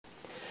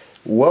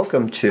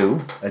Welcome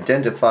to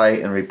Identify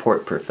and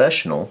Report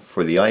Professional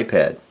for the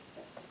iPad.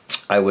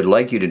 I would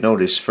like you to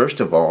notice, first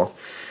of all,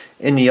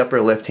 in the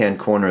upper left-hand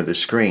corner of the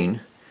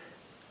screen,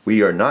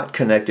 we are not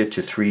connected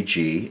to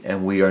 3G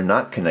and we are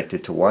not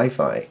connected to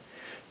Wi-Fi.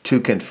 To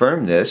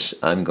confirm this,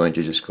 I'm going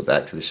to just go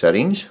back to the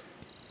settings.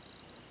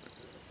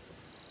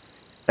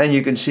 And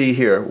you can see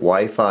here,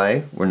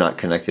 Wi-Fi, we're not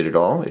connected at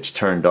all. It's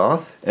turned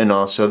off. And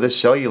also the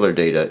cellular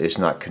data is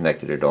not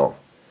connected at all.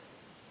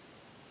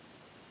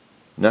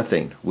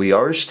 Nothing. We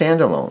are a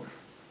standalone.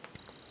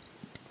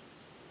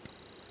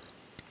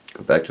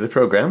 Go back to the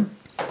program.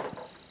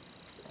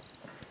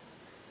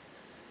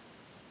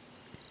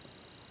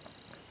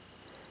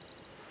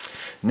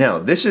 Now,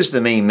 this is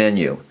the main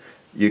menu.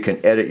 You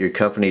can edit your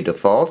company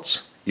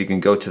defaults. You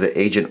can go to the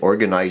agent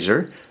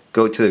organizer,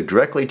 go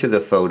directly to the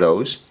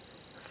photos,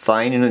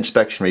 find an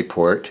inspection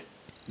report,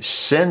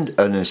 send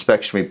an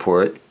inspection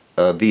report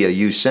via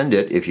You Send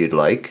It if you'd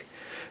like,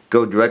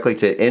 go directly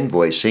to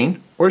invoicing,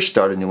 or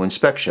start a new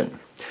inspection.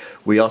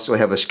 We also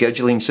have a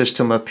scheduling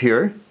system up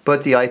here,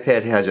 but the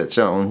iPad has its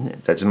own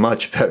that's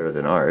much better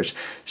than ours.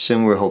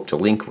 Soon we hope to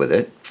link with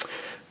it.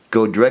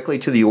 Go directly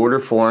to the order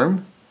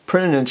form,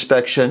 print an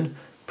inspection,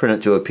 print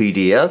it to a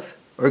PDF,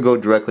 or go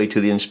directly to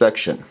the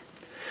inspection.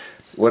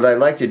 What I'd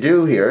like to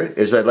do here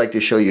is I'd like to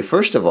show you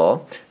first of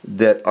all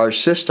that our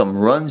system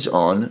runs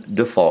on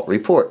default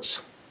reports.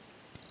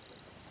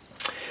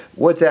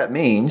 What that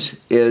means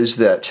is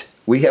that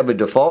we have a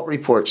default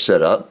report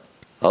set up.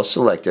 I'll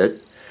select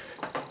it.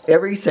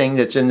 Everything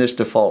that's in this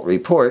default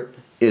report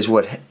is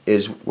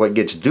what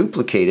gets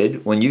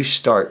duplicated when you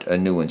start a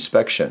new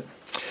inspection.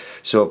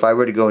 So if I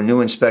were to go a new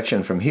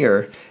inspection from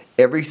here,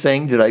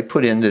 everything that I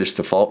put into this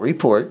default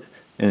report,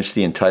 and it's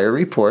the entire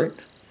report,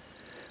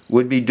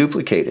 would be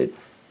duplicated.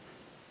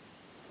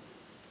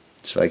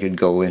 So I could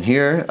go in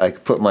here, I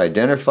could put my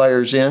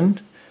identifiers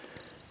in,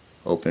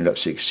 open it up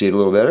so you can see it a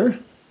little better.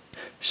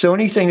 So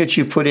anything that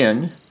you put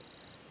in,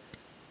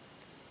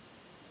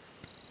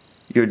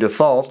 your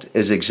default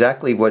is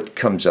exactly what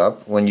comes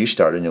up when you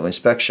start a new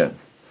inspection.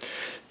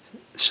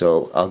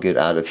 So I'll get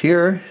out of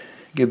here,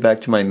 get back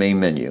to my main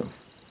menu.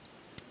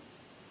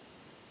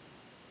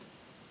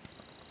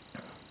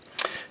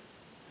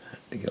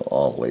 Go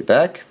all the way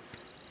back.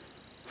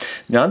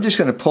 Now I'm just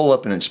going to pull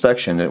up an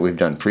inspection that we've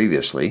done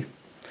previously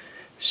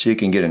so you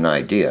can get an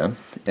idea,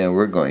 and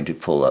we're going to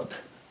pull up,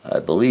 I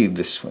believe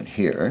this one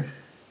here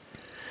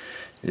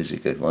is a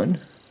good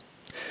one.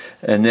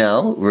 And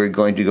now we're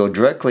going to go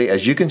directly,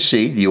 as you can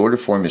see, the order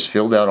form is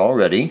filled out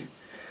already.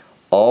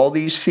 All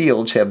these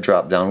fields have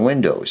drop-down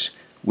windows.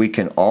 We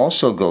can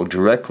also go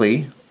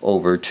directly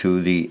over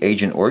to the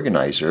agent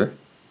organizer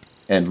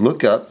and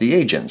look up the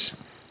agents.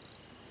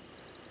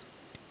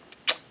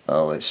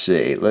 Let's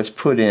see, let's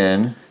put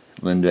in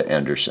Linda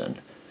Anderson.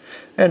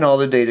 And all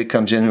the data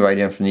comes in right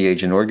in from the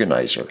agent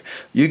organizer.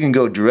 You can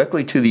go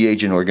directly to the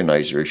agent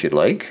organizer if you'd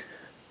like.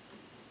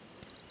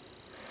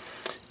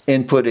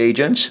 Input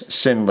agents,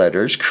 send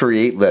letters,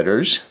 create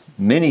letters,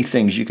 many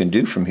things you can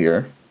do from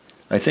here.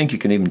 I think you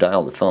can even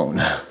dial the phone.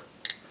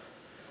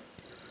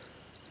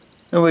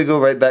 And we go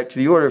right back to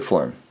the order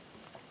form.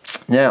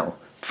 Now,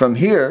 from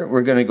here,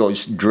 we're going to go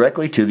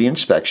directly to the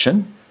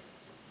inspection.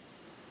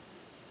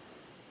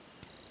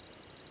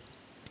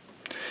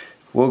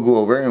 We'll go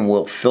over and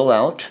we'll fill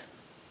out,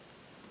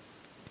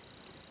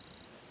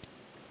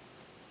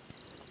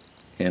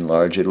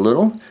 enlarge it a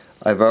little.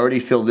 I've already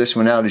filled this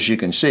one out, as you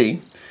can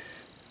see.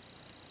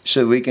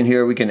 So we can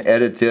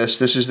edit this.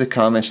 This is the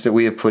comments that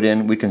we have put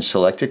in. We can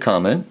select a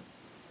comment.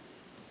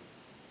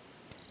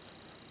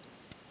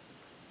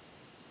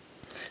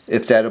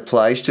 If that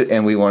applies to,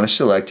 and we want to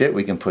select it,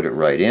 we can put it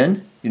right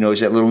in. You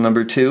notice that little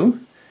number 2?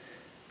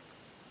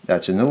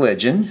 That's in the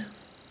legend.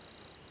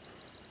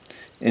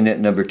 And that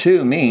number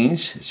 2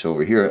 means, it's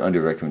over here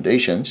under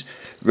recommendations,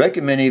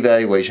 recommend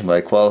evaluation by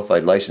a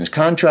qualified licensed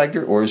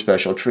contractor or a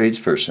special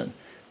tradesperson.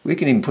 We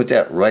can even put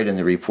that right in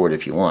the report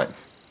if you want.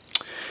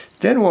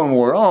 Then when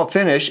we're all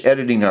finished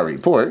editing our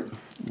report,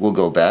 we'll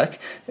go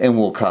back and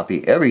we'll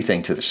copy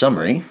everything to the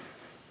summary.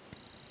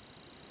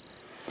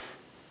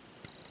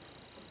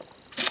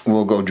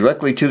 We'll go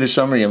directly to the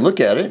summary and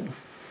look at it.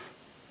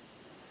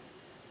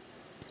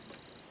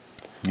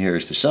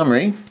 Here's the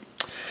summary.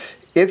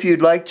 If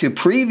you'd like to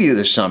preview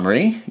the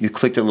summary, you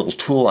click the little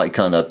tool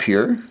icon up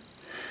here.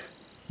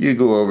 You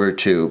go over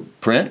to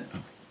print,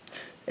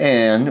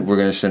 and we're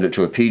going to send it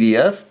to a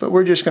PDF, but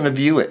we're just going to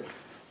view it.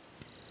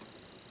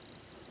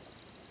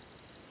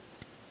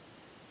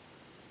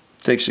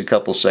 Takes a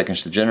couple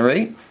seconds to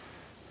generate.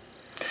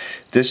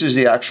 This is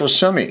the actual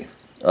summary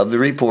of the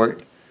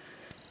report.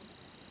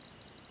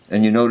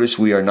 And you notice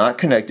we are not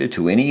connected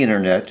to any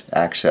internet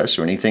access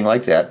or anything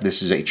like that.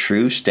 This is a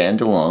true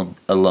standalone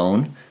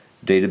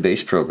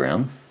database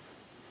program.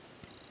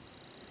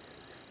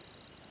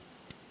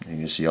 You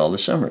can see all the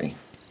summary.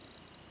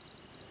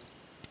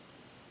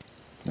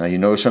 Now you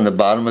notice on the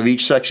bottom of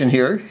each section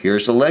here,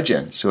 here's the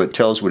legend. So it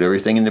tells what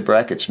everything in the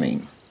brackets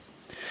mean.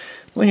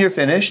 When you're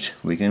finished,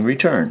 we can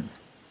return.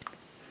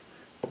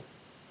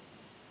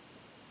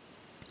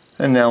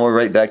 And now we're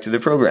right back to the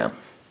program.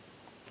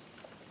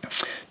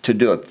 To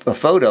do a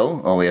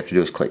photo, all we have to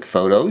do is click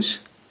Photos.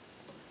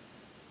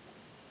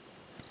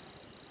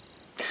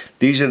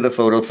 These are the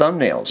photo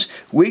thumbnails.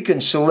 We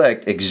can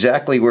select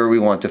exactly where we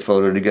want the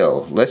photo to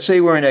go. Let's say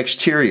we're in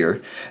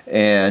exterior,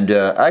 and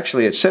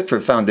actually it's set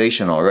for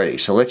foundation already.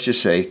 So let's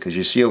just say, because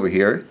you see over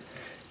here,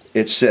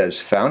 it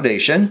says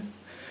foundation,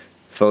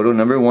 photo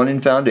number 1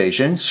 in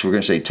foundation. So we're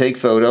going to say take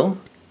photo.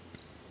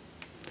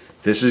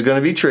 This is going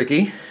to be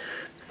tricky.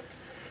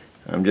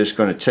 I'm just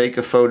going to take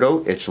a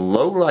photo. It's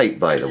low light,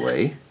 by the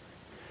way,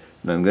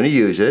 and I'm going to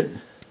use it.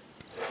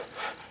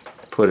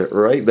 Put it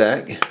right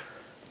back.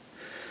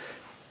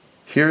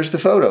 Here's the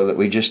photo that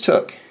we just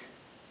took,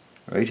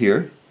 right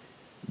here.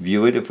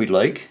 View it if we'd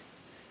like.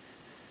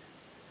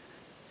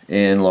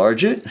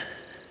 Enlarge it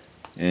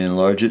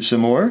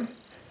some more.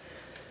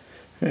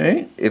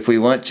 Right. If we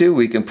want to,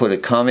 we can put a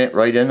comment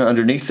right in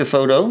underneath the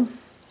photo.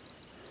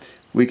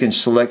 We can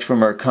select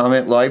from our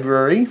comment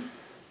library,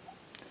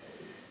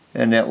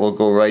 and that will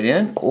go right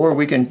in, or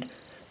we can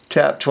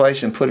tap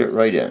twice and put it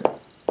right in.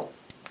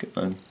 Come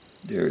on,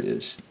 there it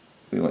is.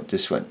 We want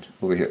this one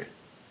over here.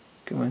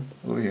 Come on,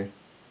 over here.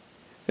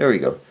 There we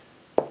go.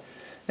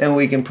 And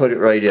we can put it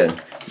right in.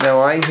 Now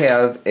I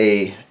have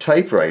a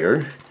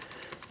typewriter,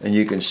 and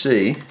you can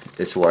see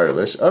it's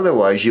wireless.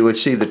 Otherwise you would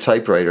see the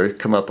typewriter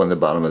come up on the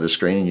bottom of the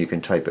screen and you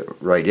can type it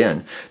right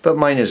in. But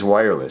mine is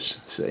wireless,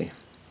 see.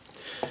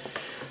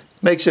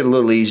 Makes it a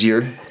little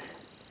easier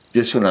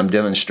just when I'm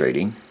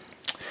demonstrating.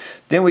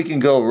 Then we can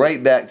go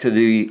right back to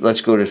the,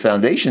 let's go to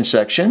foundation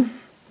section.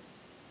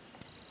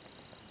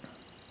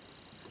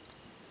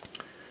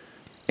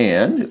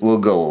 And we'll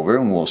go over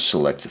and we'll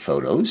select the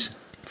photos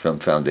from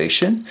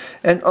foundation,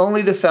 and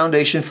only the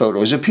foundation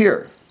photos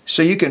appear.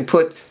 So you can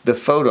put the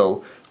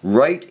photo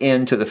right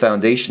into the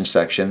foundation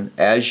section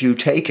as you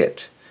take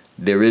it.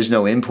 There is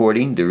no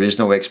importing, there is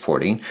no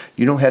exporting.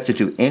 You don't have to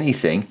do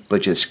anything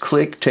but just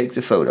click, take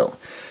the photo.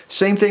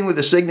 Same thing with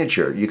the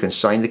signature. You can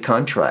sign the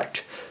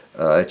contract.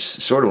 It's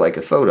sort of like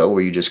a photo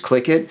where you just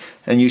click it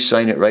and you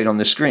sign it right on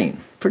the screen.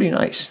 Pretty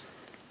nice.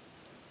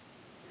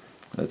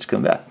 Let's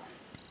come back.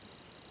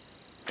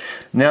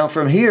 Now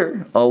from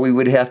here, all we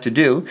would have to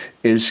do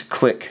is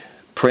click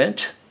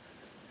print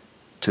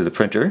to the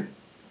printer,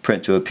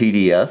 print to a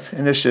PDF,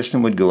 and the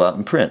system would go out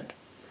and print.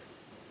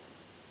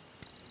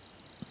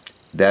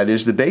 That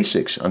is the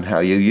basics on how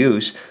you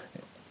use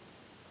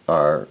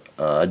our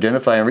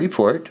Identify and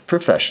Report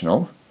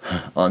Professional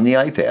on the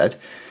iPad.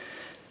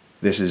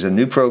 This is a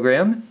new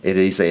program. It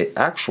is an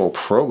actual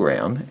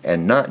program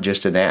and not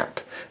just an app.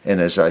 And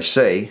as I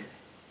say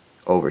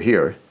over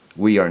here,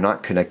 we are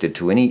not connected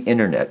to any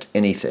internet,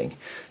 anything.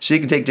 So you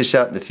can take this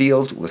out in the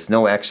field with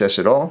no access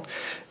at all,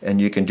 and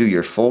you can do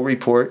your full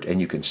report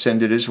and you can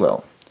send it as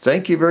well.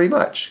 Thank you very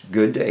much.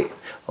 Good day.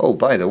 Oh,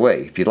 by the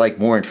way, if you'd like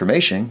more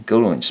information,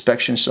 go to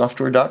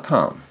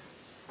inspectionsoftware.com.